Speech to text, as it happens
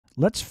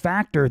let's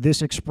factor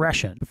this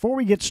expression. Before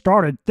we get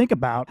started, think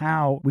about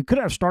how we could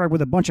have started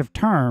with a bunch of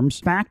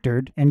terms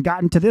factored and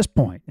gotten to this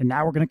point, and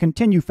now we're going to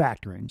continue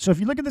factoring. So if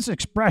you look at this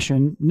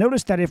expression,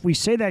 notice that if we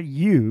say that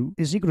u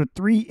is equal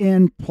to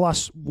 3n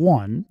plus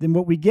 1, then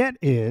what we get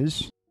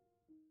is,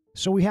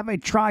 so we have a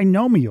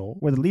trinomial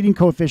where the leading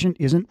coefficient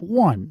isn't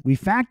 1. We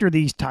factor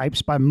these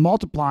types by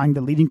multiplying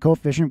the leading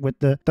coefficient with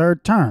the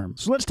third term.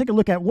 So let's take a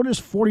look at what is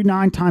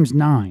 49 times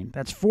 9.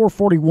 That's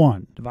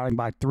 441. Dividing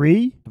by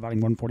 3,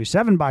 dividing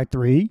 147 by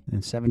 3,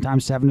 and 7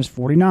 times 7 is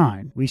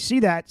 49. We see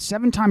that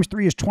 7 times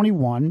 3 is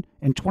 21,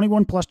 and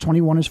 21 plus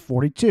 21 is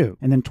 42.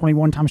 And then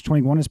 21 times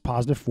 21 is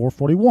positive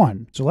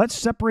 441. So let's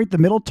separate the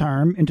middle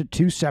term into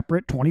two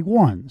separate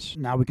 21s.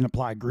 Now we can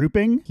apply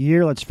grouping.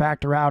 Here, let's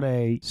factor out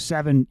a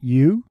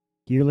 7u.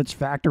 Here, let's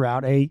factor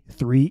out a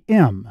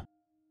 3m.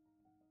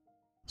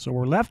 So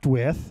we're left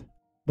with,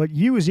 but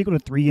u is equal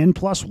to 3n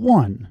plus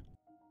 1.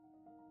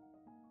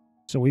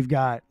 So we've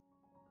got,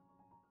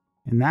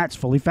 and that's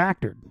fully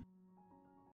factored.